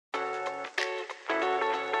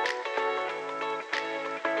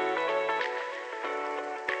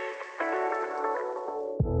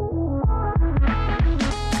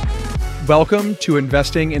Welcome to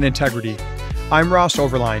Investing in Integrity. I'm Ross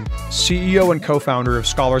Overline, CEO and co-founder of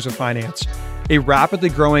Scholars of Finance, a rapidly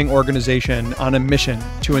growing organization on a mission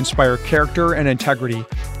to inspire character and integrity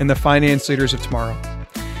in the finance leaders of tomorrow.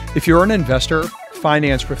 If you're an investor,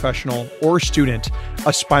 finance professional, or student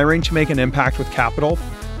aspiring to make an impact with capital,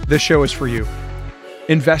 this show is for you.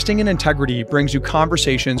 Investing in Integrity brings you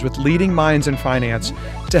conversations with leading minds in finance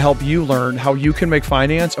to help you learn how you can make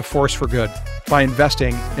finance a force for good by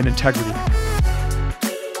investing in integrity.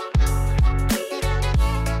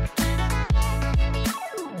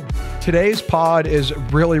 Today's pod is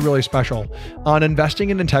really special. On Investing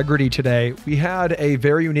in Integrity today, we had a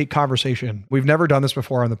very unique conversation. We've never done this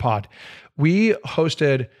before on the pod. We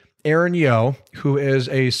hosted Aaron Yeo, who is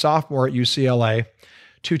a sophomore at UCLA,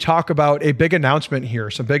 to talk about a big announcement here,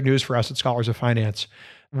 some big news for us at Scholars of Finance.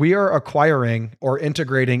 We are acquiring or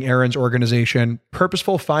integrating Aaron's organization,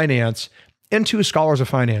 Purposeful Finance, into Scholars of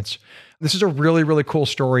Finance. This is a really cool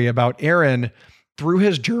story about Aaron through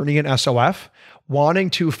his journey in SOF, wanting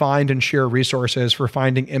to find and share resources for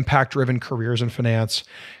finding impact-driven careers in finance,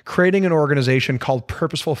 creating an organization called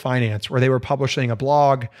Purposeful Finance, where they were publishing a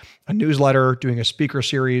blog, a newsletter, doing a speaker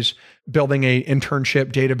series, building an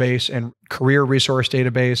internship database and career resource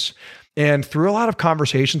database. And through a lot of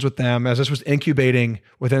conversations with them, as this was incubating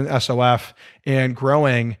within SOF and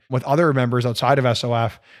growing with other members outside of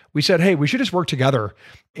SOF, we said, hey, we should just work together.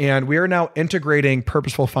 And we are now integrating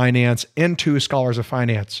Purposeful Finance into Scholars of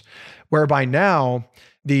Finance, whereby now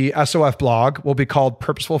the SOF blog will be called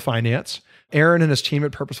Purposeful Finance. Aaron and his team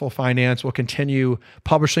at Purposeful Finance will continue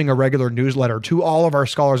publishing a regular newsletter to all of our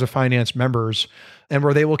Scholars of Finance members, and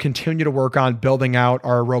where they will continue to work on building out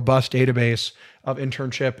our robust database of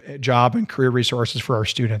internship, job, and career resources for our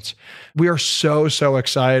students. We are so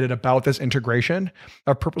excited about this integration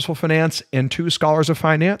of Purposeful Finance into Scholars of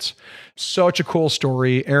Finance. Such a cool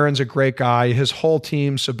story. Aaron's a great guy. His whole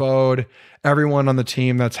team, Subodh, everyone on the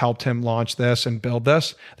team that's helped him launch this and build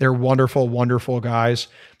this, they're wonderful guys.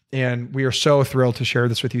 And we are so thrilled to share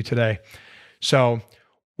this with you today. So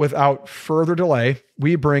without further delay,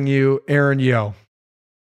 we bring you Aaron Yeo.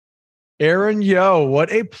 Aaron Yeo,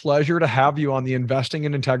 what a pleasure to have you on the Investing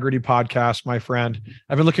in Integrity podcast, my friend.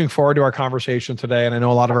 I've been looking forward to our conversation today, and I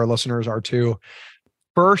know a lot of our listeners are too.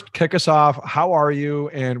 First, kick us off. How are you,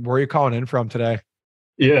 and where are you calling in from today?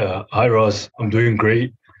 Yeah, hi Ross. I'm doing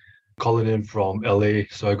great. Calling in from LA,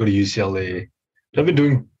 so I go to UCLA. I've been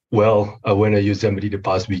doing well. I went to Yosemite the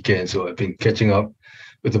past weekend, so I've been catching up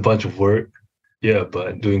with a bunch of work. Yeah,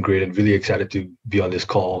 but doing great and really excited to be on this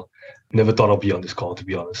call. Never thought I'd be on this call, to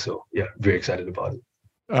be honest. So yeah, very excited about it.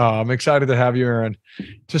 I'm excited to have you, Aaron.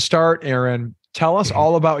 To start, Aaron, tell us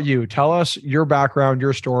all about you. Tell us your background,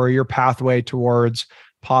 your story, your pathway towards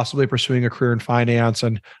possibly pursuing a career in finance,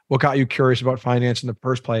 and what got you curious about finance in the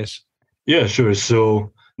first place. Yeah, sure.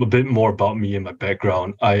 So a bit more about me and my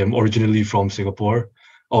background. I am originally from Singapore.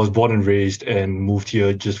 I was born and raised and moved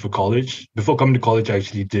here just for college. Before coming to college, I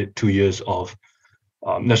actually did 2 years of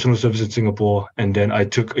national service in Singapore. And then I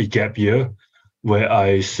took a gap year where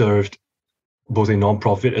I served both a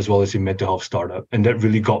nonprofit as well as a mental health startup. And that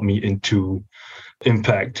really got me into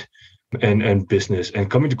impact and business. And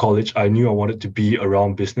coming to college, I knew I wanted to be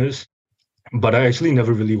around business, but I actually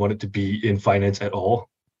never really wanted to be in finance at all.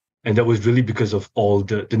 And that was really because of all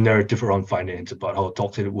the narrative around finance, about how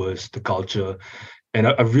toxic it was, the culture. And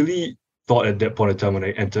I really thought at that point in time when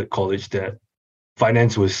I entered college that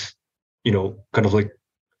finance was, kind of like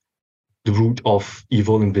the root of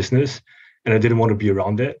evil in business. And I didn't want to be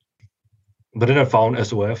around that. But then I found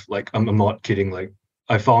SOF, I'm not kidding,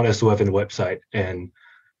 I found SOF in the website, and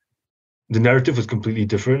the narrative was completely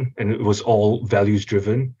different, and it was all values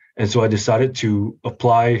driven. And so I decided to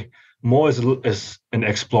apply more as an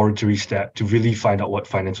exploratory step to really find out what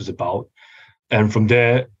finance was about. And from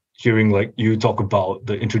there, hearing you talk about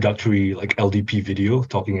the introductory LDP video,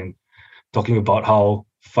 talking about how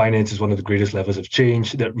finance is one of the greatest levers of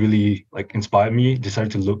change, that really inspired me.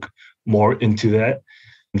 Decided to look more into that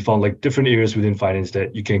and found different areas within finance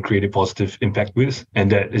that you can create a positive impact with.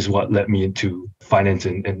 And that is what led me into finance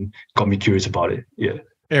and got me curious about it. Yeah.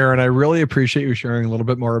 Aaron, I really appreciate you sharing a little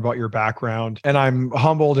bit more about your background. And I'm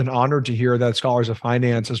humbled and honored to hear that Scholars of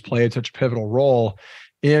Finance has played such a pivotal role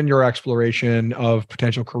in your exploration of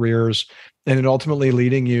potential careers, and it ultimately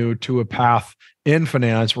leading you to a path in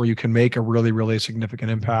finance where you can make a really significant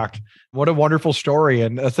impact. What a wonderful story.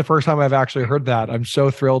 And that's the first time I've actually heard that. I'm so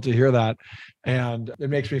thrilled to hear that. And it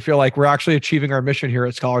makes me feel like we're actually achieving our mission here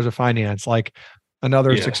at Scholars of Finance,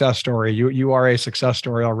 another success story. You are a success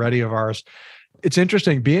story already of ours. It's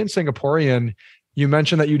interesting, being Singaporean, you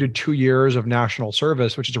mentioned that you did 2 years of national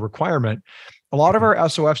service, which is a requirement. A lot of our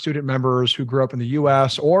SOF student members who grew up in the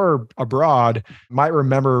US or abroad might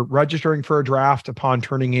remember registering for a draft upon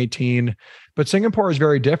turning 18. But Singapore is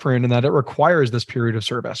very different in that it requires this period of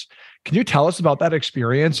service. Can you tell us about that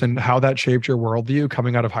experience and how that shaped your worldview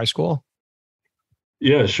coming out of high school?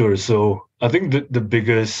 Yeah, sure. So I think the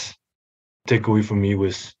biggest takeaway for me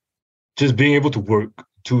was just being able to work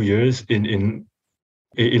 2 years in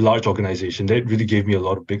a large organization. That really gave me a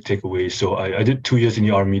lot of big takeaways. So I did 2 years in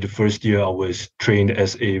the army. The first year I was trained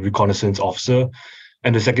as a reconnaissance officer.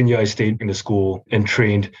 And the second year I stayed in the school and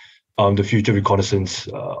trained the future reconnaissance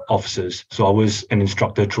officers. So I was an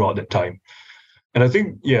instructor throughout that time. And I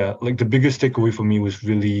think, yeah, like the biggest takeaway for me was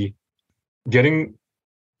really getting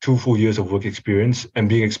 2 full years of work experience and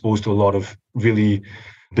being exposed to a lot of really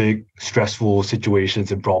big, stressful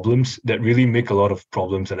situations and problems that really make a lot of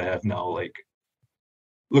problems that I have now. Like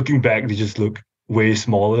looking back, they just look way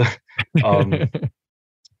smaller. And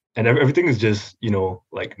everything is just,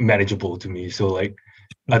 like manageable to me. So like,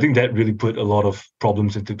 I think that really put a lot of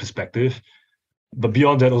problems into perspective. But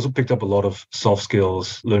beyond that, also picked up a lot of soft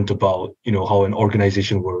skills, learned about, how an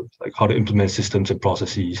organization works, like how to implement systems and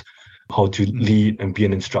processes, how to lead and be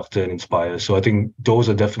an instructor and inspire. So I think those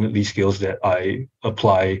are definitely skills that I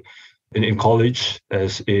apply in college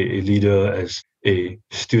as a leader, as a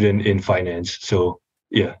student in finance. So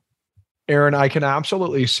yeah. Aaron, I can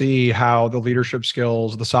absolutely see how the leadership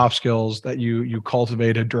skills, the soft skills that you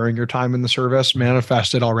cultivated during your time in the service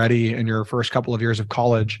manifested already in your first couple of years of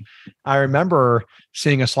college. I remember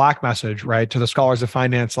seeing a Slack message, right, to the Scholars of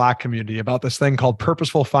Finance Slack community about this thing called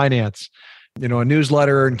Purposeful Finance, a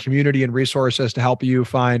newsletter and community and resources to help you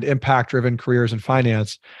find impact-driven careers in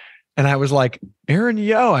finance. And I was like, Aaron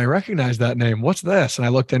Yeo, I recognize that name. What's this? And I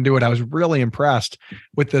looked into it. I was really impressed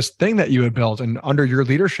with this thing that you had built. And under your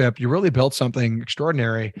leadership, you really built something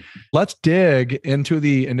extraordinary. Let's dig into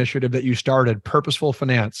the initiative that you started, Purposeful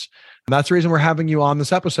Finance. And that's the reason we're having you on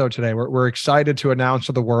this episode today. We're excited to announce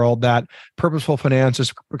to the world that Purposeful Finance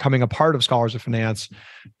is becoming a part of Scholars of Finance.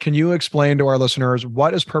 Can you explain to our listeners,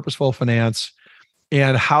 what is Purposeful Finance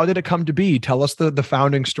and how did it come to be? Tell us the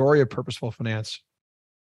founding story of Purposeful Finance.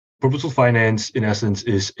 Purposeful Finance, in essence,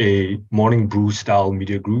 is a morning brew style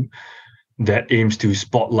media group that aims to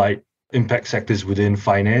spotlight impact sectors within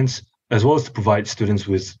finance, as well as to provide students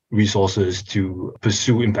with resources to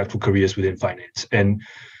pursue impactful careers within finance. And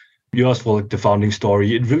you asked for the founding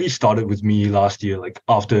story. It really started with me last year,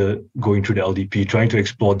 after going through the LDP, trying to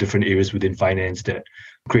explore different areas within finance that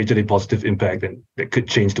created a positive impact and that could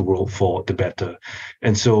change the world for the better.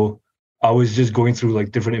 And so I was just going through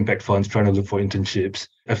different impact funds, trying to look for internships.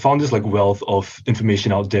 I found this wealth of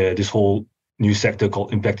information out there, this whole new sector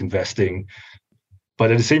called impact investing.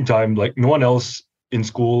 But at the same time, no one else in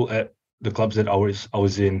school at the clubs that I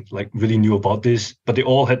was in, really knew about this, but they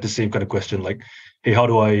all had the same kind of question, hey, how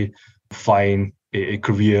do I find a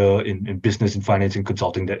career in business and finance and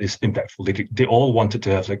consulting that is impactful? They all wanted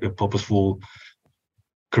to have a purposeful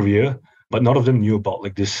career, but none of them knew about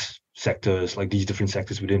this sectors, these different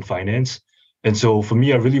sectors within finance. And so for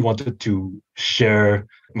me, I really wanted to share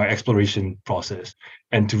my exploration process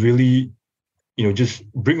and to really, just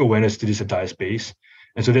bring awareness to this entire space.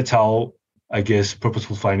 And so that's how, I guess,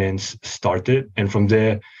 Purposeful Finance started. And from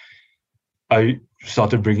there, I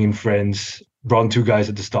started bringing friends, brought in 2 guys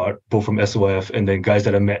at the start, both from SOF, and then guys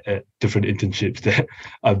that I met at different internships that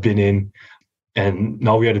I've been in. And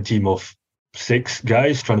now we are a team of 6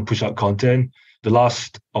 guys trying to push out content. The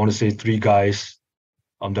last, I want to say 3 guys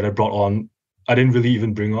that I brought on, I didn't really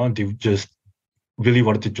even bring on. They just really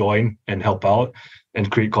wanted to join and help out and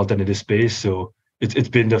create content in this space. So it's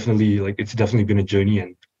been definitely been a journey,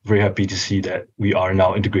 and very happy to see that we are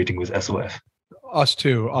now integrating with SOF. Us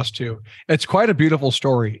too. It's quite a beautiful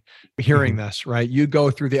story hearing this, right? You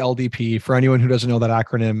go through the LDP. For anyone who doesn't know that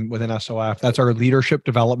acronym within SOF, that's our leadership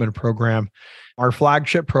development program, our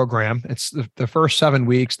flagship program. It's the first 7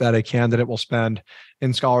 weeks that a candidate will spend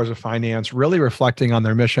in Scholars of Finance, really reflecting on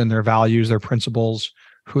their mission, their values, their principles,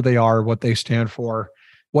 who they are, what they stand for,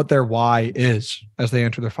 what their why is as they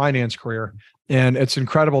enter their finance career. And it's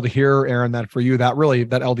incredible to hear, Aaron, that for you, that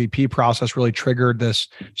LDP process really triggered this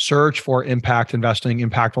search for impact investing,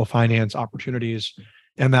 impactful finance opportunities.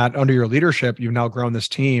 And that under your leadership, you've now grown this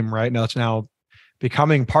team, right? Now it's now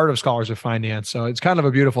becoming part of Scholars of Finance. So it's kind of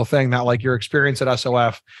a beautiful thing that your experience at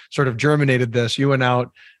SOF sort of germinated this. You went out,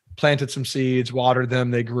 planted some seeds, watered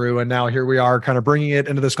them, they grew. And now here we are kind of bringing it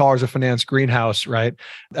into the Scholars of Finance greenhouse, right?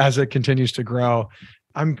 As it continues to grow.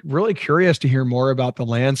 I'm really curious to hear more about the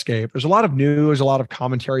landscape. There's a lot of news, a lot of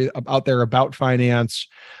commentary out there about finance.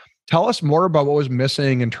 Tell us more about what was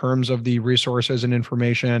missing in terms of the resources and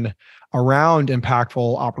information around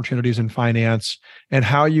impactful opportunities in finance and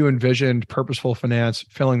how you envisioned purposeful finance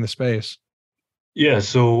filling the space. Yeah,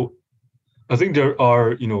 so I think there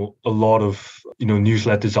are, a lot of,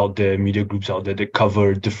 newsletters out there, media groups out there that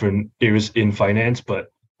cover different areas in finance,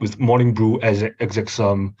 but with Morning Brew, as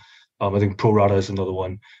Execsum, I think Pro Rata is another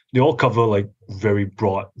one. They all cover like very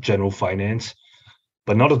broad general finance,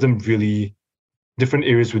 but none of them really different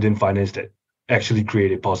areas within finance that actually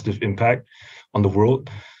create a positive impact on the world.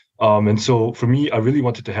 And so for me, I really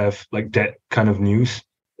wanted to have like that kind of news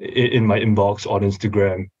in my inbox on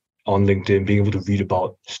Instagram, on LinkedIn, being able to read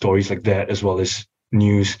about stories like that, as well as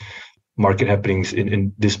news, market happenings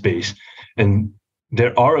in this space. And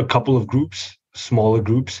there are a couple of groups, smaller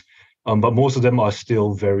groups, but most of them are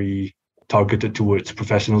still very targeted towards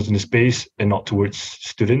professionals in the space and not towards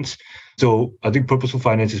students. So I think Purposeful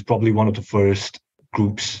Finance is probably one of the first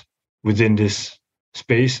groups within this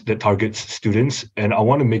space that targets students. And I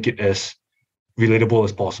want to make it as relatable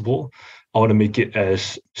as possible. I want to make it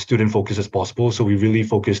as student focused as possible. So we really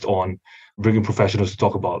focused on bringing professionals to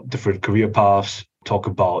talk about different career paths, talk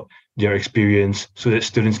about their experience so that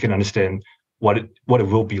students can understand what it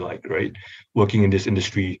will be like, right? Working in this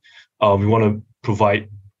industry. We want to provide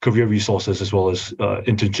career resources as well as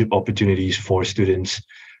internship opportunities for students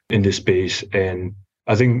in this space. And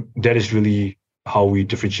I think that is really how we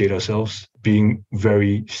differentiate ourselves, being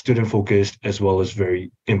very student focused as well as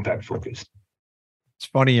very impact focused. It's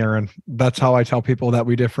funny, Aaron. That's how I tell people that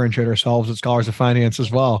we differentiate ourselves as Scholars of Finance as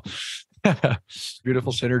well.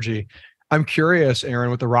 Beautiful synergy. I'm curious, Aaron,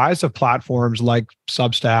 with the rise of platforms like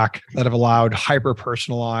Substack that have allowed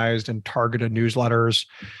hyper-personalized and targeted newsletters,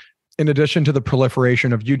 in addition to the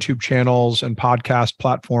proliferation of YouTube channels and podcast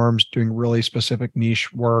platforms doing really specific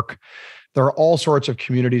niche work, there are all sorts of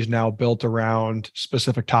communities now built around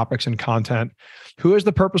specific topics and content. Who is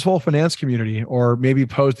the Purposeful Finance community? Or maybe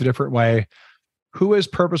posed a different way, who is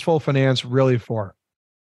Purposeful Finance really for?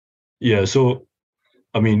 Yeah, so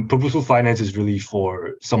I mean, Purposeful Finance is really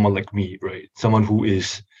for someone like me, right? Someone who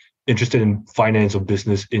is interested in finance or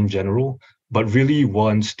business in general, but really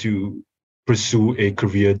wants to pursue a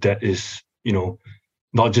career that is,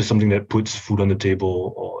 not just something that puts food on the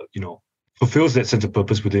table or, fulfills that sense of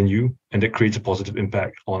purpose within you and that creates a positive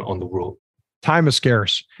impact on the world. Time is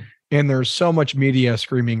scarce. And there's so much media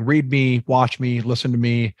screaming, read me, watch me, listen to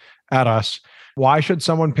me at us. Why should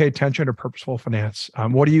someone pay attention to Purposeful Finance?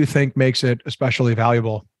 What do you think makes it especially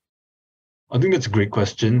valuable? I think that's a great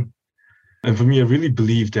question. And for me, I really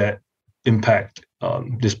believe that impact,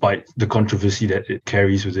 despite the controversy that it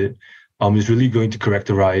carries with it, is really going to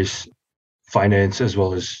characterize finance as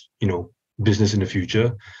well as, business in the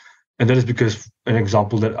future. And that is because an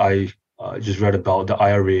example that I just read about the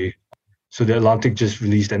IRA. So the Atlantic just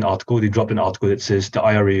released an article. They dropped an article that says the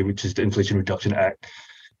IRA, which is the Inflation Reduction Act,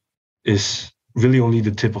 is really only the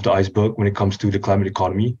tip of the iceberg when it comes to the climate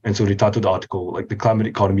economy. And so they titled the article like the climate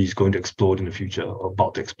economy is going to explode in the future, or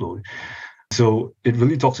about to explode. So it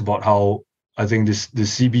really talks about how I think the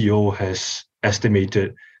CBO has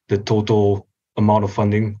estimated the total amount of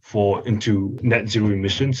funding into net zero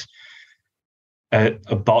emissions at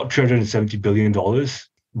about $370 billion,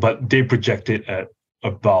 but they project it at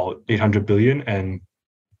about 800 billion. And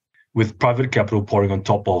with private capital pouring on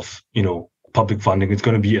top of, public funding, it's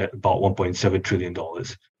going to be at about $1.7 trillion.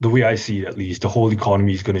 The way I see it, at least, the whole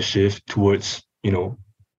economy is going to shift towards,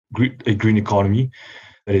 a green economy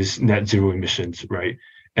that is net zero emissions, right?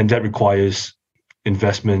 And that requires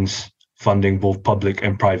investments, funding, both public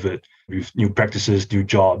and private, with new practices, new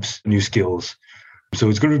jobs, new skills. So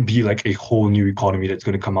it's going to be like a whole new economy that's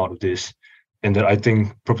going to come out of this. And that I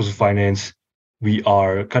think Purposeful Finance, we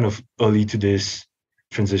are kind of early to this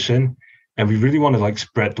transition. And we really want to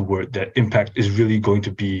spread the word that impact is really going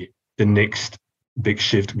to be the next big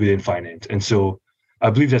shift within finance. And so I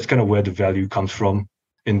believe that's kind of where the value comes from,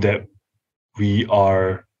 in that we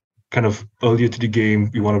are kind of earlier to the game.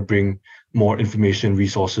 We want to bring more information,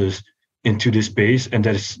 resources into this space, and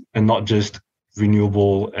not just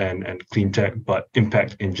renewable and clean tech, but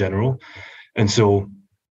impact in general. And so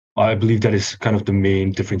I believe that is kind of the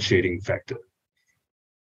main differentiating factor.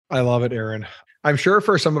 I love it, Aaron. I'm sure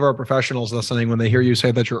for some of our professionals listening, when they hear you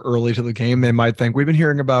say that you're early to the game, they might think we've been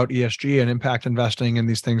hearing about ESG and impact investing in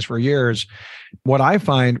these things for years. What I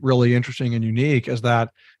find really interesting and unique is that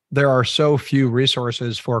there are so few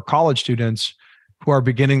resources for college students who are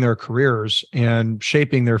beginning their careers and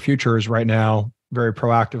shaping their futures right now very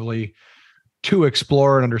proactively to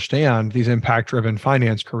explore and understand these impact-driven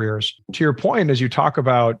finance careers. To your point, as you talk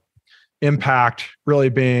about impact really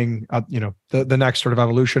being, the next sort of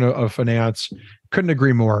evolution of finance. Couldn't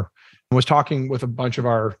agree more. I was talking with a bunch of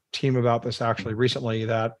our team about this actually recently,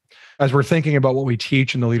 that as we're thinking about what we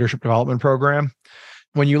teach in the leadership development program,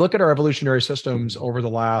 when you look at our evolutionary systems over the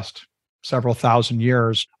last several thousand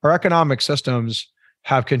years, our economic systems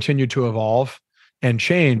have continued to evolve and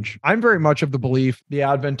change. I'm very much of the belief the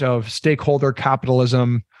advent of stakeholder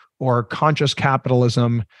capitalism or conscious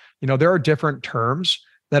capitalism, there are different terms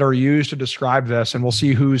that are used to describe this, and we'll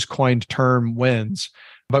see whose coined term wins.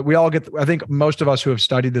 But we all I think most of us who have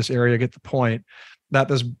studied this area get the point that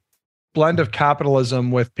this blend of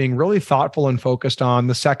capitalism with being really thoughtful and focused on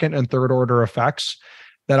the second and third order effects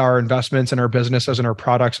that our investments and our businesses and our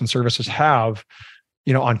products and services have,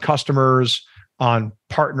 on customers, on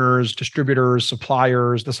partners, distributors,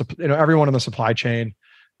 suppliers, everyone in the supply chain,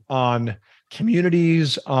 on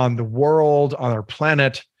communities, on the world, on our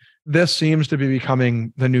planet. This seems to be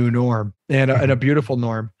becoming the new norm, and a beautiful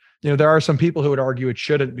norm. There are some people who would argue it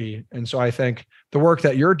shouldn't be. And so I think the work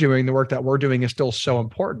that you're doing, the work that we're doing is still so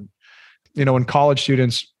important. When college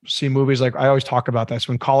students see movies like, I always talk about this,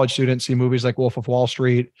 when college students see movies like Wolf of Wall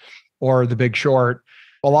Street or The Big Short,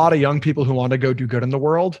 a lot of young people who want to go do good in the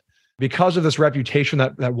world, because of this reputation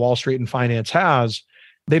that Wall Street and finance has,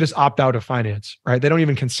 they just opt out of finance, right? They don't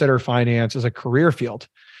even consider finance as a career field.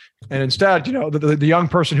 And instead, the young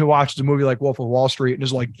person who watches a movie like Wolf of Wall Street and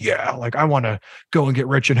is like, yeah, like I want to go and get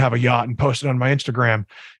rich and have a yacht and post it on my Instagram.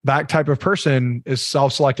 That type of person is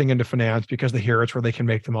self-selecting into finance because they hear it's where they can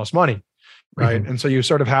make the most money, right? Mm-hmm. And so you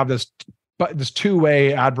sort of have this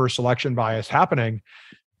two-way adverse selection bias happening.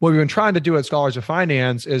 What we've been trying to do at Scholars of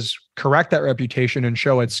Finance is correct that reputation and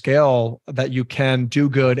show at scale that you can do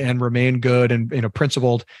good and remain good and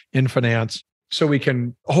principled in finance, so we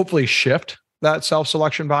can hopefully shift that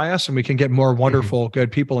self-selection bias and we can get more wonderful,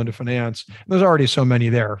 good people into finance. And there's already so many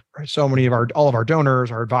there, right? So many of all of our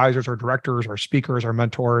donors, our advisors, our directors, our speakers, our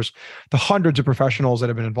mentors, the hundreds of professionals that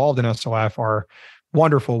have been involved in SOF are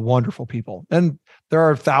wonderful, wonderful people. And there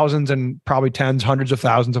are thousands and probably tens, hundreds of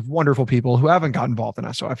thousands of wonderful people who haven't got involved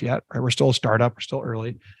in SOF yet, right? We're still a startup, we're still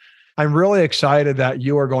early. I'm really excited that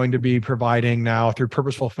you are going to be providing now through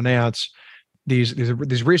Purposeful Finance, these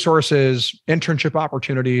resources, internship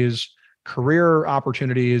opportunities, career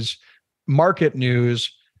opportunities, market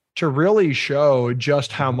news to really show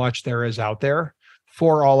just how much there is out there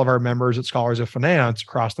for all of our members at Scholars of Finance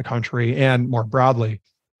across the country and more broadly.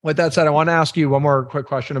 With that said, I want to ask you one more quick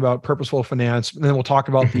question about Purposeful Finance, and then we'll talk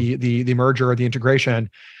about the merger or the integration.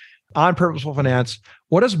 On Purposeful Finance,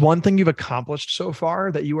 what is one thing you've accomplished so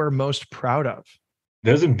far that you are most proud of?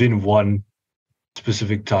 There hasn't been one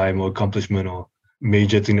specific time or accomplishment or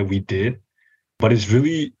major thing that we did. But it's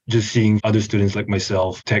really just seeing other students like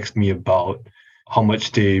myself text me about how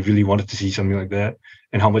much they really wanted to see something like that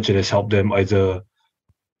and how much it has helped them either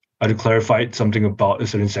clarify something about a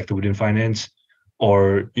certain sector within finance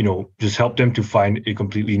or, just help them to find a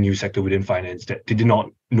completely new sector within finance that they did not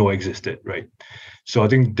know existed, right? So I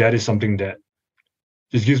think that is something that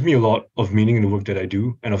just gives me a lot of meaning in the work that I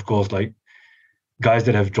do. And of course, like guys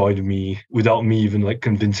that have joined me without me even like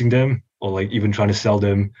convincing them or like even trying to sell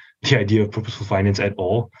them the idea of Purposeful Finance at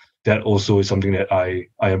all, that also is something that I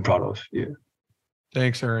am proud of. Yeah.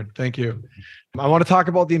 Thanks, Aaron. Thank you. I want to talk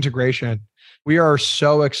about the integration. We are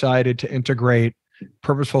so excited to integrate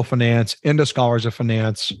Purposeful Finance into Scholars of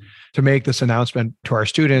Finance to make this announcement to our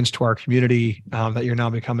students, to our community, that you're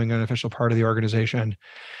now becoming an official part of the organization.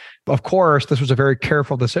 Of course, this was a very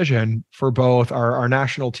careful decision for both our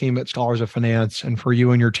national team at Scholars of Finance and for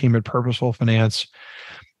you and your team at Purposeful Finance.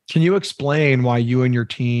 Can you explain why you and your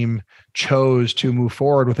team chose to move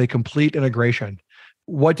forward with a complete integration?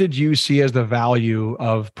 What did you see as the value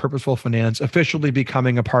of Purposeful Finance officially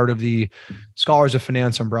becoming a part of the Scholars of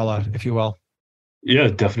Finance umbrella, if you will? Yeah,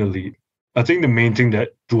 definitely. I think the main thing that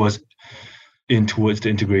drew us in towards the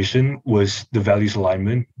integration was the values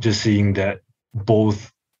alignment, just seeing that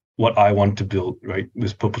both what I want to build, right,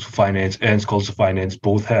 with Purposeful Finance and Scholars of Finance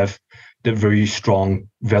both have that very strong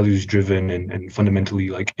values-driven and fundamentally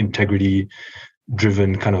like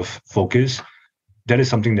integrity-driven kind of focus. That is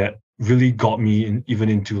something that really got me even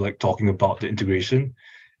into like talking about the integration.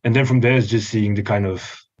 And then from there is just seeing the kind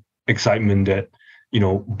of excitement that,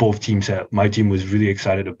 both teams had. My team was really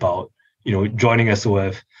excited about, joining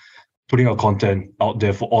SOF, putting our content out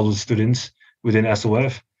there for all the students within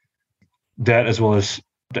SOF. That as well as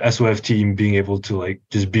the SOF team being able to like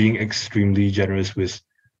just being extremely generous with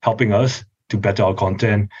helping us to better our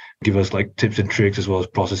content, give us like tips and tricks as well as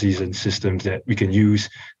processes and systems that we can use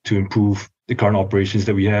to improve the current operations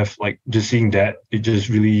that we have. Like just seeing that, it just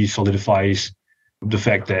really solidifies the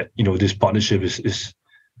fact that, this partnership is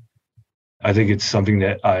I think it's something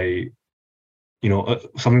that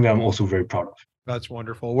something that I'm also very proud of. That's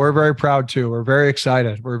wonderful. We're very proud too. We're very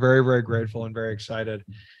excited. We're very, very grateful and very excited.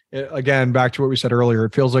 Again, back to what we said earlier,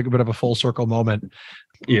 it feels like a bit of a full circle moment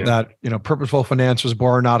that, Purposeful Finance was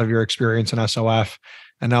born out of your experience in SOF.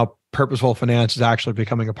 And now Purposeful Finance is actually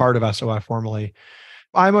becoming a part of SOF formally.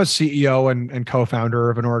 I'm a CEO and co-founder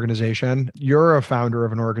of an organization. You're a founder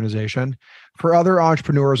of an organization. For other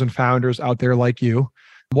entrepreneurs and founders out there like you,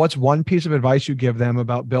 what's one piece of advice you give them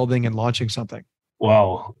about building and launching something?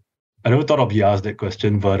 Wow. I never thought I'd be asked that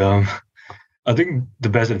question, but I think the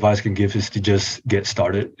best advice I can give is to just get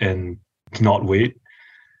started and not wait.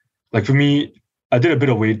 Like for me, I did a bit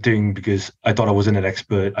of waiting because I thought I wasn't an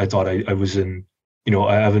expert. I thought I wasn't,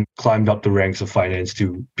 I haven't climbed up the ranks of finance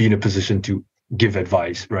to be in a position to give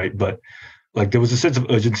advice, right? But like there was a sense of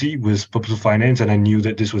urgency with Purposeful Finance, and I knew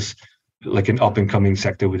that this was like an up and coming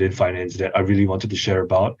sector within finance that I really wanted to share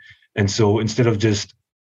about. And so instead of just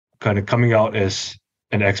kind of coming out as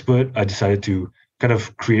an expert, I decided to kind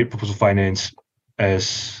of create Purposeful Finance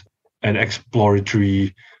as an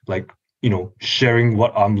exploratory, sharing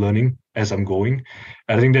what I'm learning as I'm going.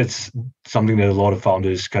 And I think that's something that a lot of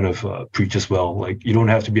founders kind of preach as well. Like you don't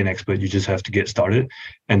have to be an expert, you just have to get started,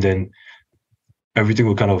 and then everything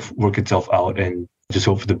will kind of work itself out, and just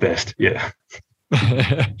hope for the best. Yeah.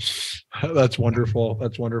 That's wonderful.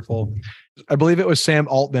 That's wonderful. I believe it was Sam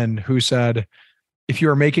Altman who said, if you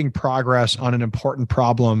are making progress on an important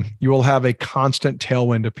problem, you will have a constant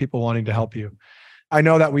tailwind of people wanting to help you. I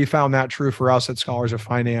know that we found that true for us at Scholars of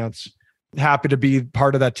Finance. Happy to be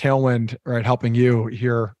part of that tailwind, right? Helping you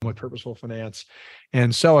here with Purposeful Finance,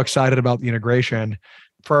 and so excited about the integration.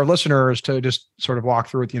 For our listeners to just sort of walk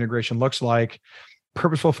through what the integration looks like,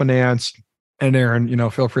 Purposeful Finance, and Aaron,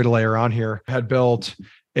 feel free to layer on here, had built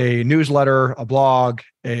a newsletter, a blog,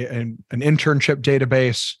 an internship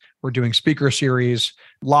database. We're doing speaker series,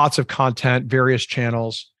 lots of content, various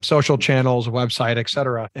channels, social channels, website, et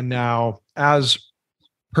cetera. And now as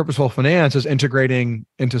Purposeful Finance is integrating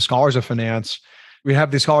into Scholars of Finance, we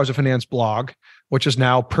have the Scholars of Finance blog, which is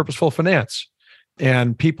now Purposeful Finance.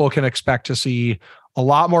 And people can expect to see a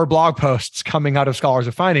lot more blog posts coming out of Scholars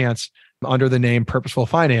of Finance under the name Purposeful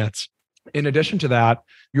Finance. In addition to that,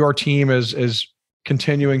 your team is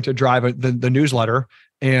continuing to drive the newsletter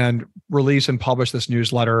and release and publish this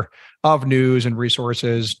newsletter of news and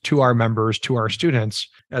resources to our members, to our students,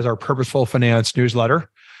 as our Purposeful Finance newsletter.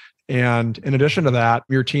 And in addition to that,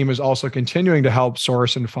 your team is also continuing to help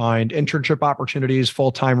source and find internship opportunities,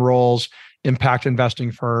 full-time roles, impact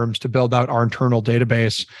investing firms to build out our internal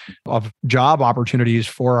database of job opportunities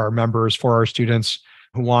for our members, for our students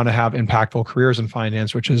who want to have impactful careers in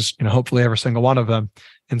finance, which is, hopefully every single one of them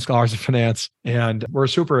in Scholars of Finance. And we're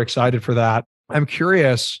super excited for that. I'm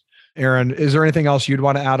curious, Aaron, is there anything else you'd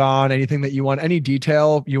want to add on? Anything that you want, any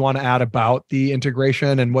detail you want to add about the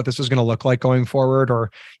integration and what this is going to look like going forward,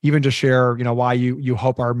 or even just share, why you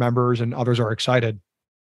hope our members and others are excited?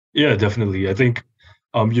 Yeah, definitely. I think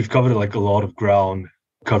you've covered like a lot of ground,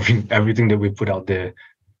 covering everything that we put out there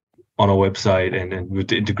on our website and with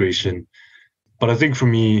the integration. But I think for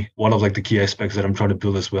me, one of like the key aspects that I'm trying to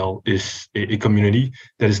build as well is a community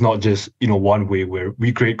that is not just, one way where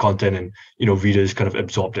we create content and, readers kind of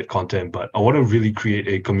absorb that content. But I want to really create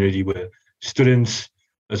a community where students,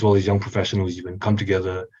 as well as young professionals, even come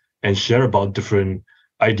together and share about different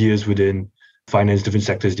ideas within finance, different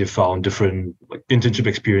sectors they've found, different like internship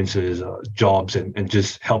experiences, jobs, and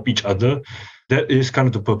just help each other. That is kind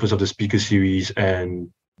of the purpose of the speaker series and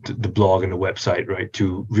the blog and the website, right?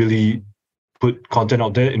 To really put content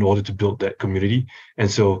out there in order to build that community.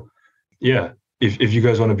 And so, yeah, if you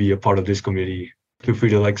guys want to be a part of this community, feel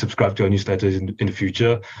free to subscribe to our newsletters in the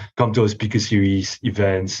future. Come to our speaker series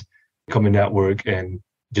events, come and network, and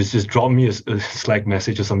just drop me a Slack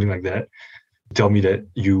message or something like that. Tell me that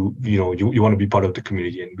you want to be part of the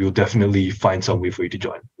community, and we'll definitely find some way for you to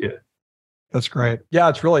join. Yeah. That's great. Yeah,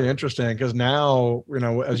 it's really interesting because now,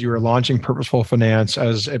 as you are launching Purposeful Finance,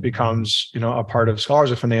 as it becomes, a part of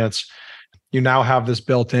Scholars of Finance, you now have this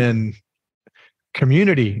built-in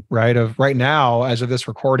community, right? Of right now, as of this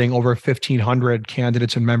recording, over 1,500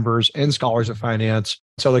 candidates and members in Scholars of Finance.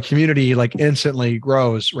 So the community instantly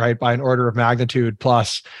grows, right, by an order of magnitude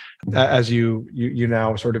plus, as you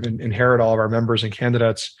now sort of inherit all of our members and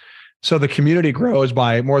candidates. So the community grows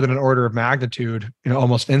by more than an order of magnitude,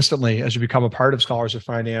 almost instantly as you become a part of Scholars of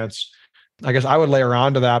Finance. I guess I would layer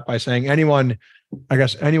on to that by saying anyone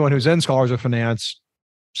who's in Scholars of Finance,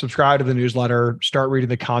 subscribe to the newsletter, start reading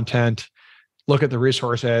the content, look at the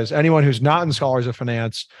resources. Anyone who's not in Scholars of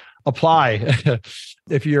Finance, apply.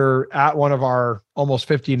 If you're at one of our almost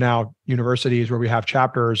 50 now universities where we have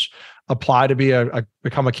chapters, apply to be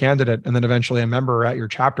become a candidate and then eventually a member at your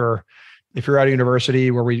chapter. If you're at a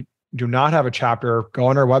university where we do not have a chapter, go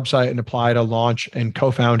on our website and apply to launch and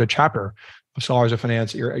co-found a chapter of Scholars of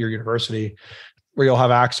Finance at your university, where you'll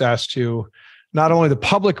have access to not only the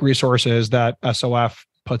public resources that SOF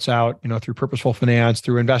puts out, through Purposeful Finance,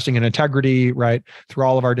 through Investing in Integrity, right, through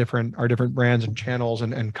all of our different brands and channels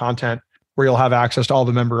and content, where you'll have access to all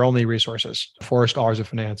the member-only resources for Scholars of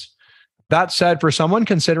Finance. That said, for someone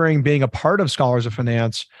considering being a part of Scholars of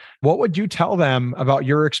Finance, what would you tell them about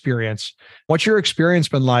your experience? What's your experience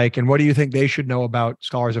been like, and what do you think they should know about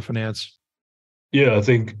Scholars of Finance? Yeah, I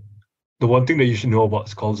think the one thing that you should know about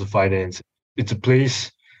Scholars of Finance, it's a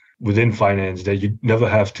place within finance that you never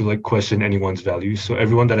have to question anyone's values. So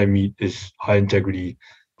everyone that I meet is high integrity,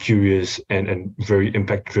 curious, and very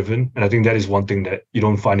impact driven. And I think that is one thing that you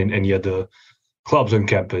don't find in any other clubs on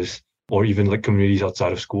campus or even communities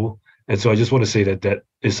outside of school. And so I just want to say that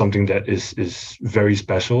is something that is very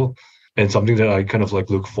special and something that I kind of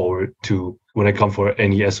look forward to when I come for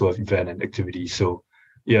any SOF event and activity. So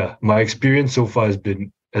yeah, my experience so far has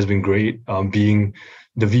been great. Being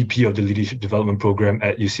the VP of the Leadership Development Program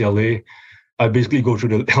at UCLA, I basically go through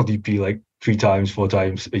the LDP 3 times, 4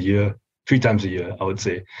 times a year, 3 times a year, I would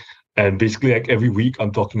say. And basically every week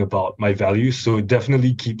I'm talking about my values. So it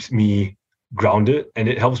definitely keeps me grounded and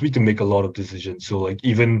it helps me to make a lot of decisions. So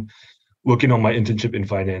even working on my internship in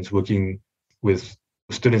finance, working with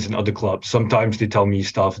students in other clubs, sometimes they tell me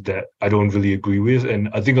stuff that I don't really agree with. And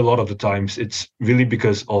I think a lot of the times it's really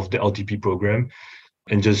because of the LTP program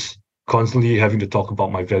and just constantly having to talk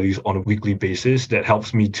about my values on a weekly basis that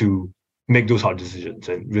helps me to make those hard decisions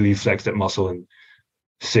and really flex that muscle and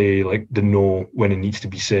say the no when it needs to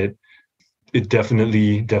be said. It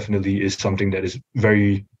definitely is something that is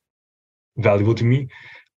very valuable to me,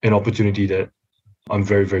 an opportunity that I'm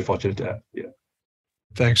very, very fortunate to have. Yeah.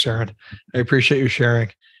 Thanks, Aaron. I appreciate you sharing.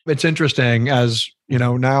 It's interesting as,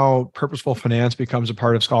 now Purposeful Finance becomes a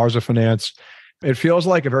part of Scholars of Finance. It feels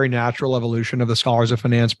like a very natural evolution of the Scholars of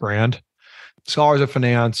Finance brand. Scholars of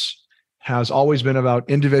Finance has always been about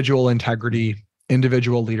individual integrity,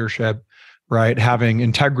 individual leadership, right? Having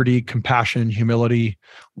integrity, compassion, humility,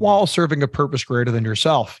 while serving a purpose greater than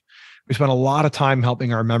yourself. We spend a lot of time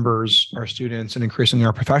helping our members, our students, and increasingly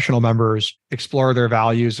our professional members explore their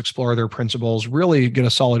values, explore their principles, really get a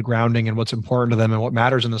solid grounding in what's important to them and what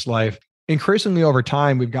matters in this life. Increasingly over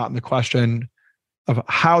time, we've gotten the question of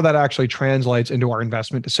how that actually translates into our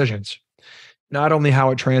investment decisions. Not only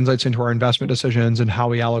how it translates into our investment decisions and how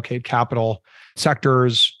we allocate capital,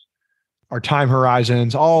 sectors, our time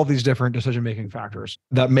horizons, all these different decision-making factors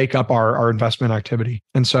that make up our investment activity.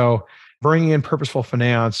 And so bringing in Purposeful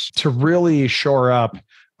Finance to really shore up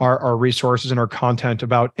our resources and our content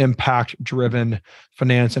about impact-driven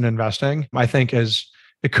finance and investing, I think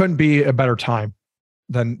it couldn't be a better time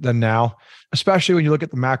than now, especially when you look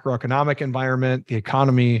at the macroeconomic environment, the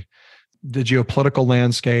economy, the geopolitical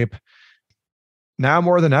landscape. Now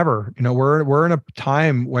more than ever, we're in a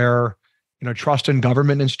time where trust in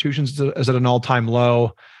government institutions is at an all-time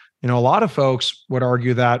low. A lot of folks would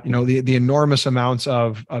argue that the enormous amounts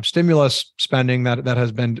of stimulus spending that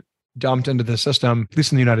has been dumped into the system, at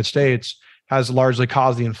least in the United States, has largely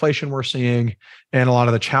caused the inflation we're seeing and a lot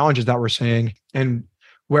of the challenges that we're seeing. And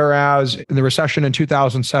whereas in the recession in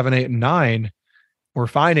 2007, 8, and 9, where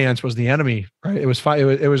finance was the enemy, right? It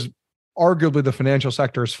was arguably the financial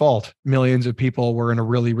sector's fault. Millions of people were in a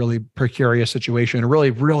really, really precarious situation, a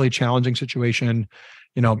really, really challenging situation,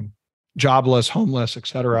 jobless, homeless, et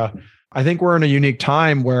cetera. I think we're in a unique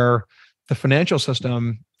time where the financial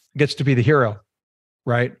system gets to be the hero,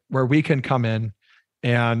 right? Where we can come in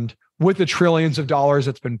and with the trillions of dollars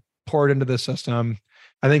that's been poured into this system,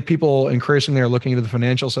 I think people increasingly are looking to the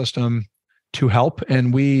financial system to help.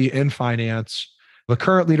 And we in finance, the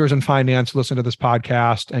current leaders in finance, listen to this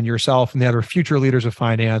podcast, and yourself and the other future leaders of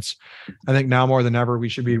finance, I think now more than ever, we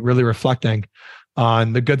should be really reflecting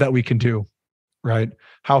on the good that we can do, right?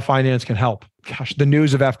 How finance can help. Gosh, the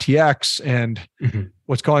news of FTX and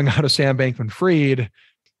what's going on with Sam Bankman-Fried,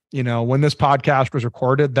 when this podcast was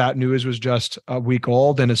recorded, that news was just a week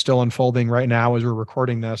old and is still unfolding right now as we're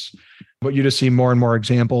recording this. But you just see more and more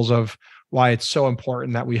examples of why it's so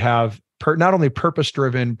important that we have not only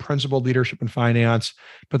purpose-driven, principled leadership in finance,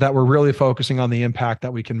 but that we're really focusing on the impact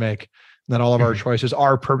that we can make, and that all of our choices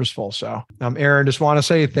are purposeful. So, Aaron, just want to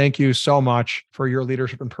say thank you so much for your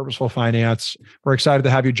leadership in purposeful finance. We're excited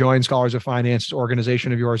to have you join Scholars of Finance,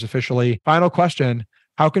 organization of yours officially. Final question.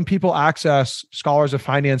 How can people access Scholars of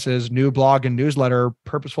Finance's new blog and newsletter,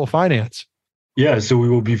 Purposeful Finance? Yeah, so we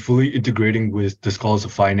will be fully integrating with the Scholars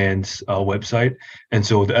of Finance website. And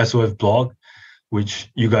so the SOF blog, which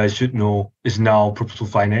you guys should know is now Purposeful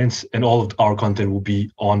Finance, and all of our content will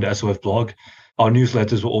be on the SOF blog. Our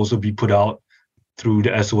newsletters will also be put out through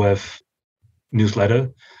the SOF newsletter,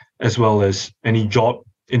 as well as any job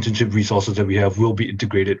internship resources that we have will be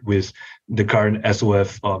integrated with the current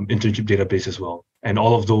SOF internship database as well. And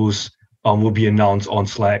all of those will be announced on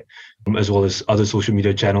Slack, as well as other social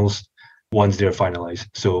media channels once they're finalized.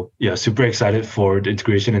 So yeah, super excited for the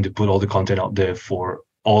integration and to put all the content out there for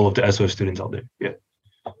all of the SOF students out there. Yeah.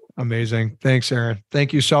 Amazing. Thanks, Aaron.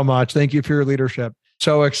 Thank you so much. Thank you for your leadership.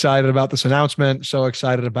 So excited about this announcement. So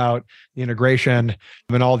excited about the integration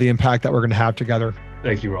and all the impact that we're going to have together.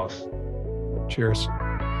 Thank you, Ross. Cheers.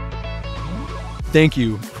 Thank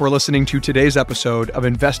you for listening to today's episode of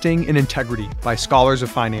Investing in Integrity by Scholars of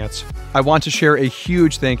Finance. I want to share a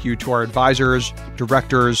huge thank you to our advisors,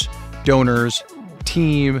 directors, donors,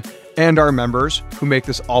 team, and our members who make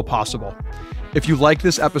this all possible. If you like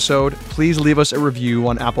this episode, please leave us a review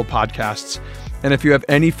on Apple Podcasts. And if you have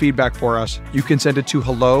any feedback for us, you can send it to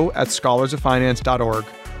hello@scholarsoffinance.org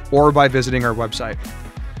or by visiting our website.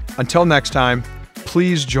 Until next time,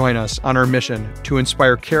 please join us on our mission to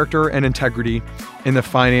inspire character and integrity in the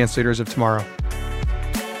finance leaders of tomorrow.